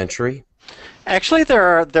of the century? Actually,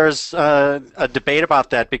 there's a debate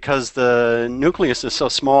about that because the nucleus is so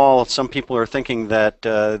small. Some people are thinking that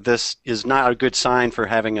this is not a good sign for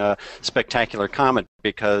having a spectacular comet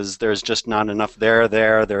because there's just not enough there.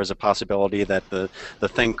 There's a possibility that the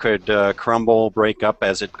thing could crumble, break up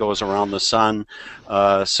as it goes around the sun.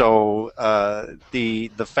 So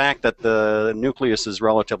the fact that the nucleus is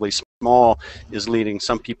relatively small is leading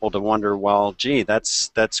some people to wonder, well, gee,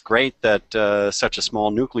 that's great that such a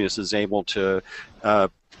small nucleus is able to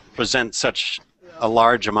present such a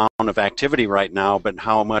large amount of activity right now, but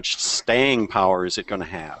how much staying power is it going to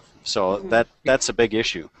have? So that's a big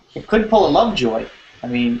issue. It could pull a Lovejoy. I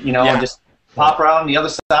mean, just pop around the other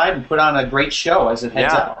side and put on a great show as it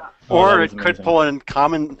heads out. Or it could pull in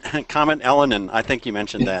Comet Elenin. I think you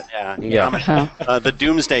mentioned that. Comet, the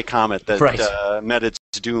Doomsday Comet that met its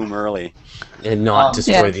doom early. And not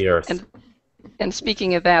destroy the Earth. And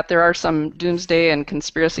speaking of that, there are some doomsday and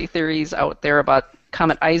conspiracy theories out there about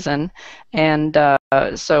Comet Ison, and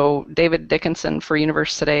so David Dickinson for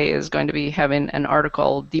Universe Today is going to be having an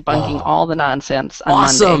article debunking all the nonsense on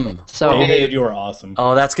Monday. So, Dave, you are awesome.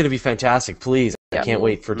 Oh, that's going to be fantastic. Please, I can't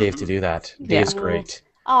wait for Dave to do that. Dave's great.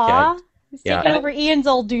 Aw. He's taking over Ian's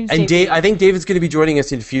old doomsday. And Dave, I think David's going to be joining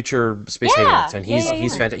us in future Space Hangouts, and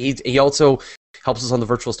he's fantastic. He also helps us on the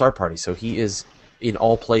Virtual Star Party, so he is in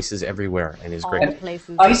all places everywhere and is great.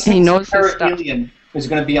 He knows his stuff. Is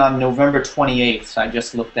going to be on November 28th. I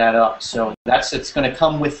just looked that up. So it's going to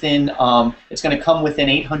come within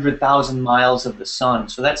 800,000 miles of the sun.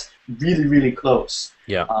 So that's really, really close.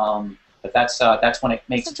 Yeah. But that's when it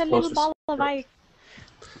makes such a little ball of ice.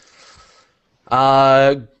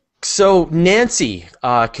 So Nancy,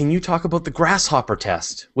 can you talk about the Grasshopper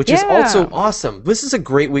test, which is also awesome? This is a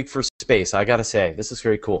great week for space, I gotta say. This is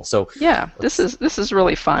very cool. So this is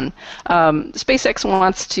really fun. SpaceX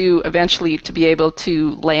wants to eventually to be able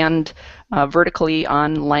to land vertically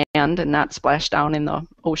on land and not splash down in the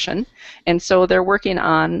ocean, and so they're working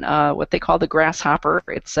on what they call the Grasshopper.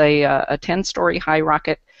 It's a 10-story high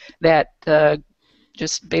rocket that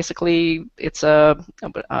just basically it's a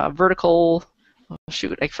vertical. Oh,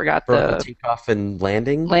 shoot, I forgot the takeoff and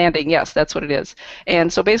landing. Landing, yes, that's what it is.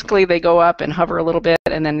 And so basically, they go up and hover a little bit,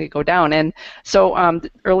 and then they go down. And so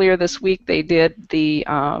earlier this week, they did the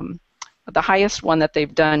highest one that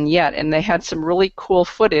they've done yet, and they had some really cool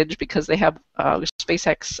footage because they have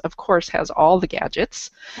SpaceX, of course, has all the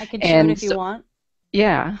gadgets. I can show it if you want.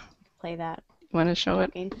 Yeah. Play that. You want to show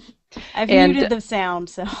it? I've muted the sound,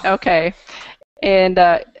 so. Okay. And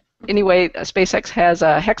anyway, SpaceX has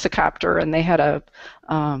a hexacopter, and they had a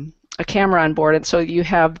camera on board, and so you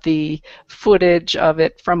have the footage of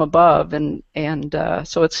it from above, and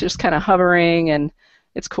so it's just kind of hovering, and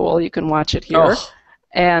it's cool. You can watch it here,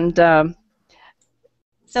 and so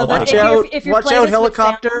watch out! Watch out,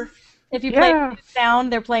 helicopter! If you play with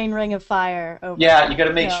sound, they're playing Ring of Fire. Over you got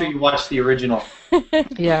to make sure you watch the original.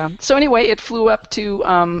 So anyway, it flew up to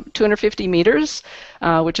 250 meters,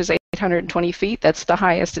 which is 820 feet. That's the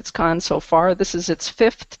highest it's gone so far. This is its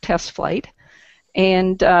 5th test flight.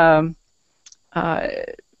 And Elon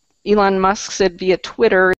Musk said via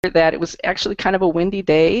Twitter that it was actually kind of a windy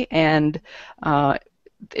day, and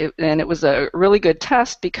it was a really good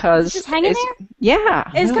test because it's just hanging there?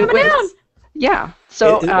 Yeah. It's coming down. Yeah.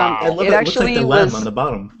 So it actually looks like the LEM on the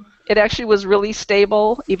bottom. It actually was really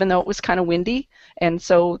stable, even though it was kind of windy, and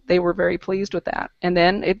so they were very pleased with that. And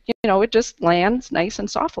then it just lands nice and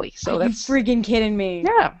softly. So that's freaking kidding me.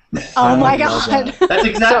 Yeah. Oh my God. That's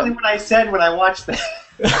exactly what I said when I watched that.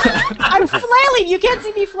 I'm flailing. You can't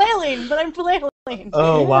see me flailing, but I'm flailing.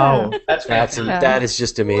 Oh wow. That is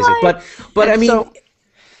just amazing. What? But I mean,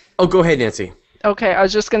 go ahead, Nancy. Okay, I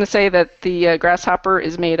was just going to say that the Grasshopper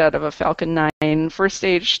is made out of a Falcon 9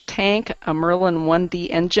 first-stage tank, a Merlin 1D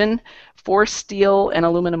engine, 4 steel and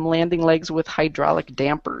aluminum landing legs with hydraulic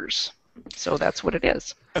dampers. So that's what it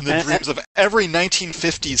is. And the dreams of every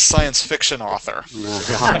 1950s science fiction author.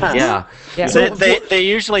 Yeah. So they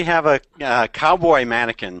usually have a cowboy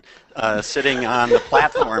mannequin sitting on the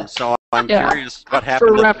platform, so I'm curious what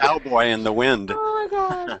happened to the cowboy in the wind. Oh, my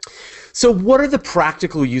God. So what are the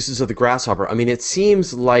practical uses of the Grasshopper? I mean, it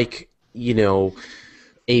seems like,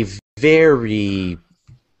 a very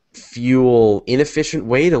fuel inefficient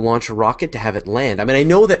way to launch a rocket to have it land. I mean, I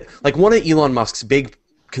know that like one of Elon Musk's big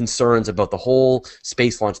concerns about the whole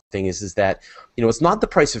space launch thing is that, you know, it's not the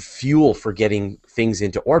price of fuel for getting things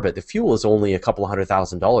into orbit. The fuel is only a couple of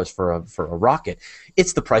 $100,000 for a rocket.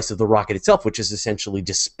 It's the price of the rocket itself, which is essentially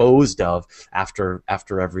disposed of after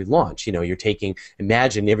every launch. You know, you're taking,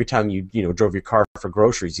 imagine every time you drove your car for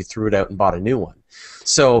groceries, you threw it out and bought a new one.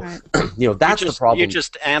 So, Right. you know, that's the problem. You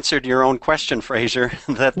just answered your own question, Fraser.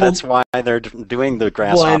 That's why they're doing the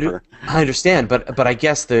Grasshopper. Well, I understand, but I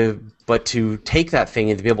guess but to take that thing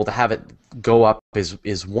and to be able to have it go up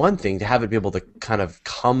is one thing. To have it be able to kind of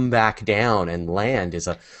come back down and land is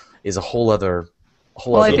a whole other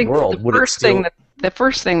I think world. the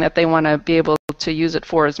first thing that they want to be able to use it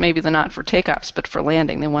for is maybe not for takeoffs, but for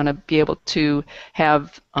landing. They want to be able to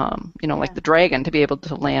have, like the Dragon, to be able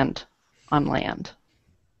to land on land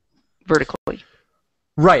vertically.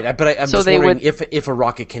 Right, but I'm So just they wondering would- if a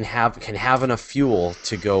rocket can have enough fuel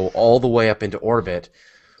to go all the way up into orbit,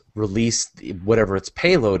 release whatever its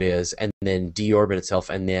payload is, and then deorbit itself,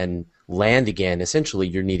 and then land again. Essentially,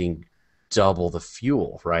 you're needing double the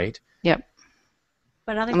fuel, right? Yep.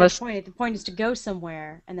 But I don't think Unless- that's the point. The point is to go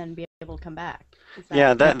somewhere and then be able to come back.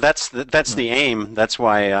 Yeah, that's the aim. That's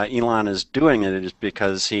why Elon is doing it, is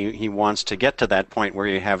because he wants to get to that point where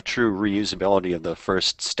you have true reusability of the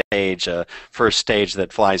first stage that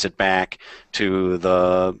flies it back to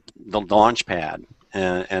the launch pad.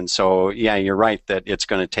 And so, yeah, you're right that it's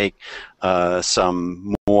going to take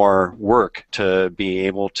some more work to be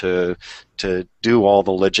able to do all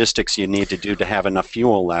the logistics you need to do to have enough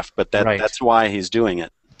fuel left. But that's why he's doing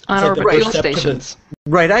it. On It's like the orbital first step to the- stations.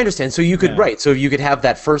 Right, I understand. So you could so you could have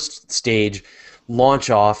that first stage launch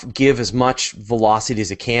off, give as much velocity as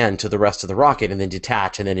it can to the rest of the rocket, and then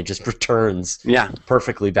detach, and then it just returns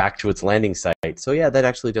perfectly back to its landing site. So yeah, that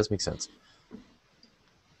actually does make sense.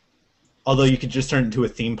 Although you could just turn it into a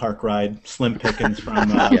theme park ride, Slim Pickens from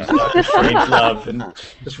Dr. Strangelove, and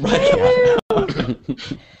just ride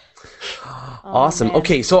it. Awesome. man.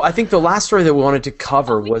 Okay, so I think the last story that we wanted to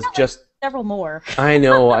cover was just. Several more. I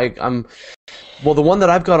know. Well, the one that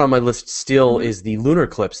I've got on my list still is the lunar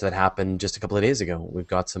eclipse that happened just a couple of days ago. We've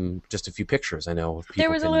got just a few pictures. I know.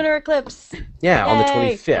 There was a lunar eclipse. Yeah, on the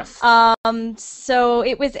Yay. 25th. So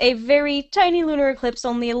it was a very tiny lunar eclipse.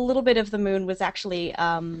 Only a little bit of the moon was actually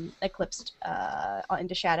eclipsed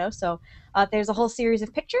into shadow. So there's a whole series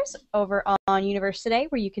of pictures over on Universe Today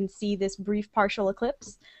where you can see this brief partial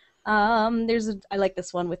eclipse. I like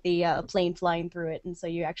this one with the plane flying through it, and so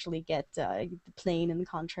you actually get the plane and the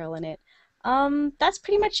contrail in it. That's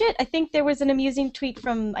pretty much it. I think there was an amusing tweet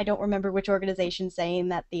from, I don't remember which organization, saying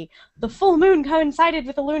that the full moon coincided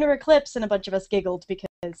with the lunar eclipse, and a bunch of us giggled because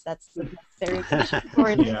that's the necessary condition for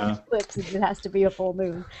an eclipse. It has to be a full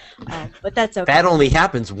moon. But that's okay. That only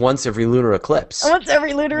happens once every lunar eclipse. Once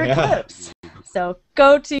every lunar eclipse. So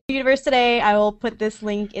go to Universe Today. I will put this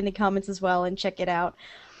link in the comments as well and check it out.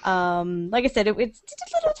 Like I said, it's just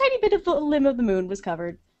a little tiny bit of the limb of the moon was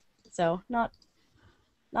covered, so not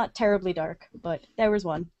terribly dark, but there was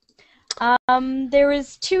one. There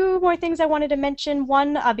was two more things I wanted to mention.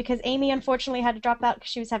 One, because Amy unfortunately had to drop out because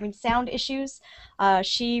she was having sound issues.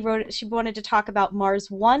 She wanted to talk about Mars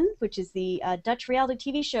One, which is the Dutch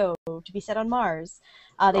reality TV show to be set on Mars.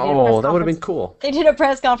 That would have been cool. They did a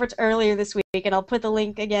press conference earlier this week, and I'll put the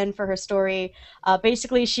link again for her story.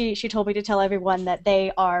 Basically, she told me to tell everyone that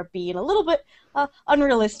they are being a little bit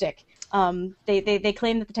unrealistic. They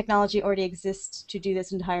claim that the technology already exists to do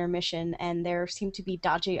this entire mission, and they seem to be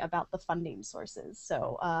dodgy about the funding sources.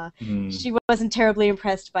 So she wasn't terribly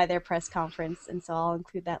impressed by their press conference, and so I'll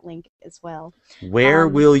include that link as well. Where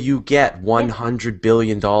will you get $100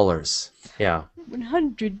 billion? Yeah.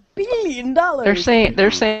 $100 billion.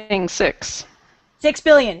 They're saying 6. 6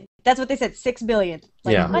 billion. That's what they said. 6 billion.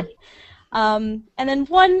 Like, yeah. What? And then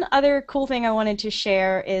one other cool thing I wanted to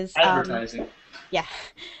share is advertising. Yeah.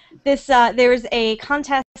 There was a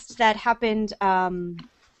contest that happened in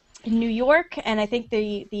New York, and I think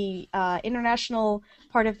the international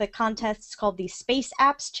part of the contest is called the Space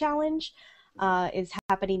Apps Challenge. Is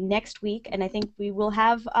happening next week, and I think we will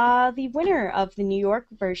have the winner of the New York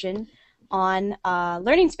version on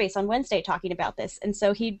Learning Space on Wednesday talking about this. And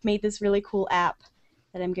so he made this really cool app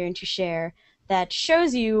that I'm going to share that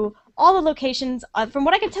shows you all the locations, from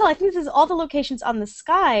what I can tell, I think this is all the locations on the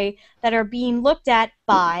sky that are being looked at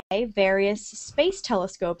by various space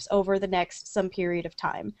telescopes over the next some period of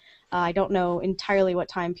time. I don't know entirely what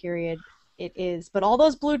time period it is, but all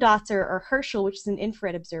those blue dots are Herschel, which is an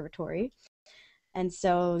infrared observatory. And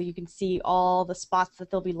so you can see all the spots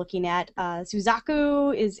that they'll be looking at.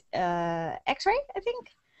 Suzaku is X-ray, I think.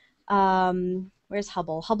 Where's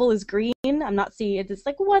Hubble? Hubble is green. I'm not seeing it. It's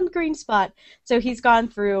like one green spot. So he's gone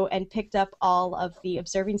through and picked up all of the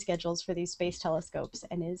observing schedules for these space telescopes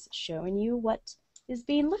and is showing you what is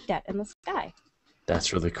being looked at in the sky.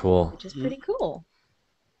 That's really cool. Which is pretty cool.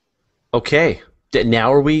 Okay.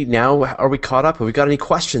 Now are we caught up? Have we got any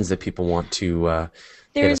questions that people want to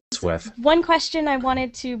hit us with? One question I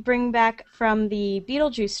wanted to bring back from the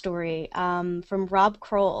Betelgeuse story, from Rob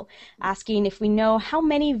Kroll, asking if we know how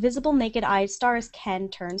many visible naked eye stars can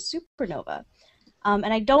turn supernova. And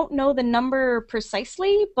I don't know the number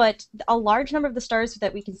precisely, but a large number of the stars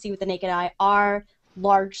that we can see with the naked eye are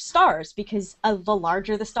large stars, because the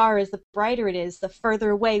larger the star is, the brighter it is, the further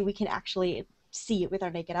away we can actually see it with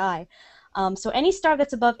our naked eye. So any star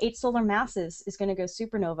that's above 8 solar masses is going to go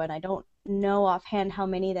supernova, and I don't know offhand how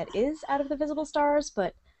many that is out of the visible stars,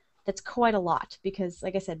 but that's quite a lot, because,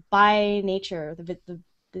 like I said, by nature,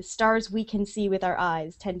 the stars we can see with our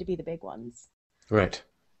eyes tend to be the big ones. Right.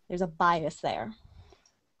 There's a bias there.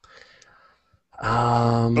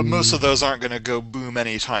 But most of those aren't going to go boom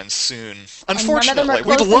anytime soon. And Unfortunately,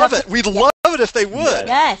 we'd love it. We'd love it if they would.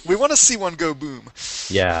 Yes. We want to see one go boom.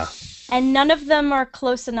 Yeah. And none of them are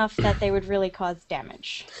close enough that they would really cause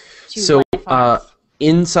damage to So, life on Earth.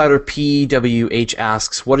 Insider PWH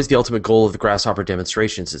asks, what is the ultimate goal of the Grasshopper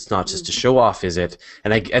demonstrations? It's not just to show off, is it?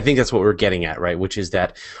 And I think that's what we're getting at, right? Which is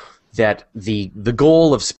that the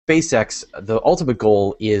goal of SpaceX, the ultimate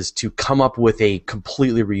goal is to come up with a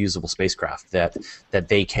completely reusable spacecraft that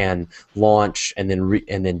they can launch and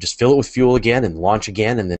then just fill it with fuel again and launch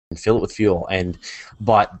again and then fill it with fuel.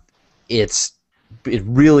 But it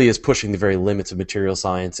really is pushing the very limits of material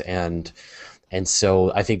science, and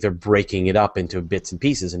so I think they're breaking it up into bits and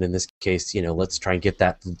pieces. And in this case, let's try and get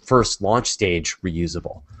that first launch stage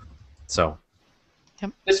reusable. So.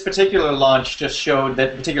 This particular launch just showed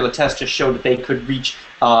that particular test just showed that they could reach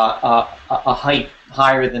a height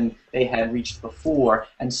higher than they had reached before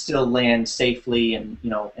and still land safely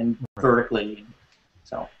and vertically.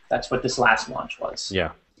 So that's what this last launch was.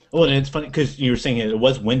 Yeah. Well, and it's funny because you were saying it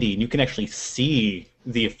was windy, and you can actually see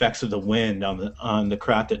the effects of the wind on the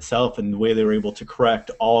craft itself, and the way they were able to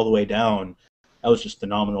correct all the way down. That was just a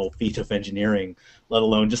phenomenal feat of engineering, let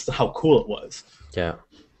alone just how cool it was. Yeah.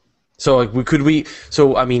 So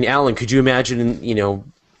Alan, could you imagine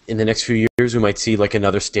in the next few years we might see like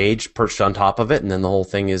another stage perched on top of it, and then the whole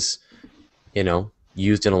thing is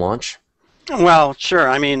used in a launch? Well, sure.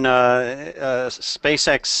 I mean,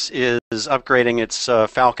 SpaceX is upgrading its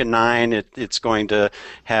Falcon 9. It's going to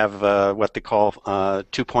have what they call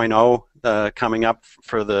 2.0 coming up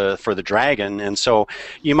for the Dragon, and so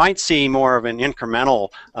you might see more of an incremental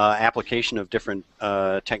application of different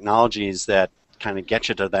technologies that kind of get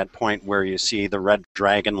you to that point where you see the Red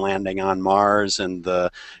Dragon landing on Mars and the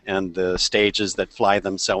stages that fly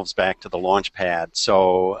themselves back to the launch pad.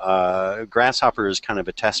 So Grasshopper is kind of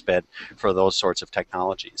a test bed for those sorts of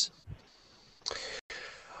technologies.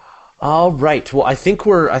 All right. Well, I think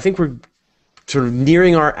we're sort of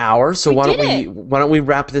nearing our hour. So why don't we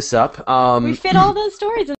wrap this up? We fit all those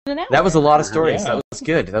stories in an hour. That was a lot of stories. Yeah. That was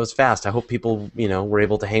good. That was fast. I hope people were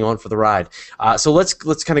able to hang on for the ride. So let's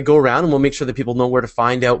kind of go around, and we'll make sure that people know where to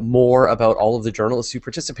find out more about all of the journalists who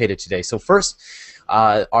participated today. So first,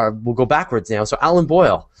 we'll go backwards now. So Alan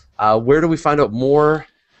Boyle, where do we find out more?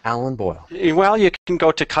 Alan Boyle. Well, you can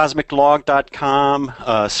go to cosmiclog.com,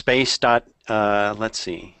 let's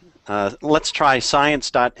see. Let's try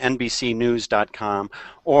science.nbcnews.com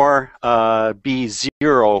or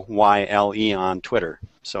B0YLE on Twitter.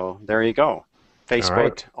 So there you go.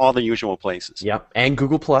 Facebook, all the usual places. Yep, and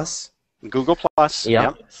Google Plus. Google Plus.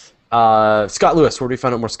 Yep. Scott Lewis, where do we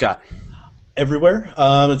find out more, Scott? Everywhere.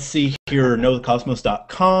 Let's see here,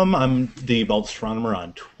 knowthecosmos.com. I'm the Bald Astronomer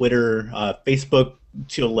on Twitter, Facebook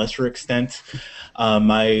to a lesser extent.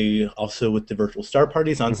 I also with the virtual star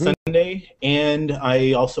parties on Sunday, and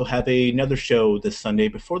I also have another show this Sunday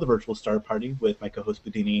before the virtual star party with my co-host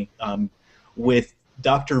Budini, with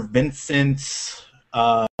Dr. Vincent.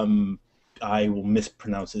 I will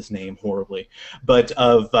mispronounce his name horribly, but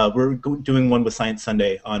we're doing one with Science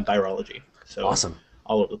Sunday on virology. So awesome,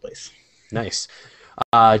 all over the place. Nice.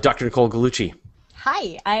 Dr. Nicole Gallucci.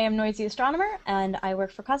 Hi, I am Noisy Astronomer, and I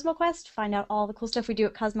work for CosmoQuest. Find out all the cool stuff we do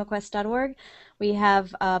at cosmoquest.org. We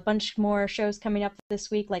have a bunch more shows coming up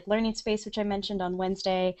this week, like Learning Space, which I mentioned on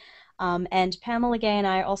Wednesday. And Pamela Gay and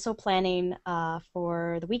I are also planning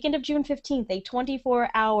for the weekend of June 15th, a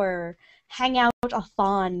 24-hour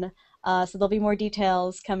Hangout-a-thon. So there'll be more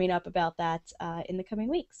details coming up about that in the coming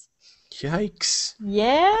weeks. Yikes.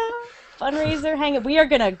 Yeah. Fundraiser Hangout. We are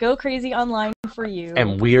going to go crazy online for you.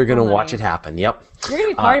 And we are going to watch it happen. Yep. You're going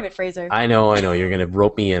to be part of it, Fraser. I know. You're going to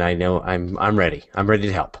rope me in. I know. I'm ready. I'm ready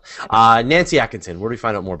to help. Nancy Atkinson, where do we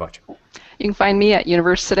find out more about you? You can find me at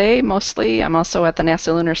Universe Today, mostly. I'm also at the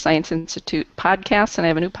NASA Lunar Science Institute podcast, and I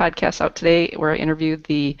have a new podcast out today where I interviewed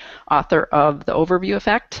the author of The Overview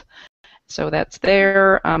Effect. So that's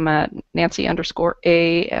there. I'm at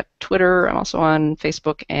Nancy_A at Twitter. I'm also on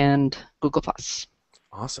Facebook and Google+.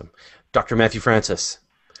 Awesome. Dr. Matthew Francis,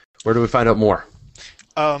 where do we find out more?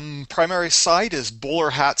 Primary site is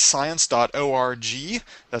bowlerhatscience.org.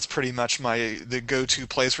 That's pretty much the go-to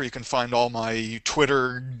place where you can find all my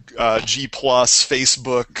Twitter, G+,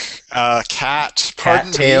 Facebook, cat.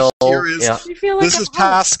 Pardon tail. Me. Here is, You feel like this is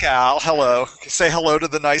Pascal. Hello. Say hello to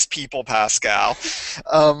the nice people, Pascal.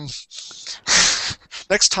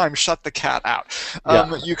 Next time, shut the cat out.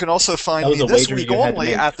 You can also find me this week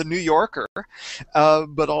only at the New Yorker,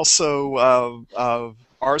 but also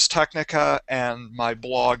Ars Technica, and my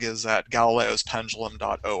blog is at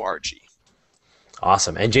galileospendulum.org.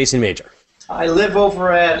 Awesome. And Jason Major? I live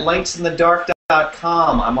over at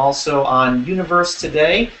lightsinthedark.com. I'm also on Universe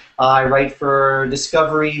Today. I write for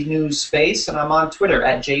Discovery News Space, and I'm on Twitter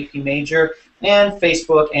at JPMajor, and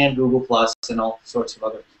Facebook and Google+, and all sorts of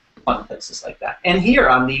other fun places like that. And here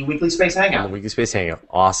on the Weekly Space Hangout. On the Weekly Space Hangout.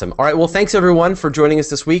 Awesome. All right, well, thanks, everyone, for joining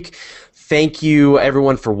us this week. Thank you,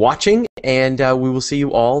 everyone, for watching, and we will see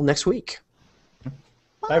you all next week.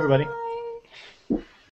 Bye, everybody.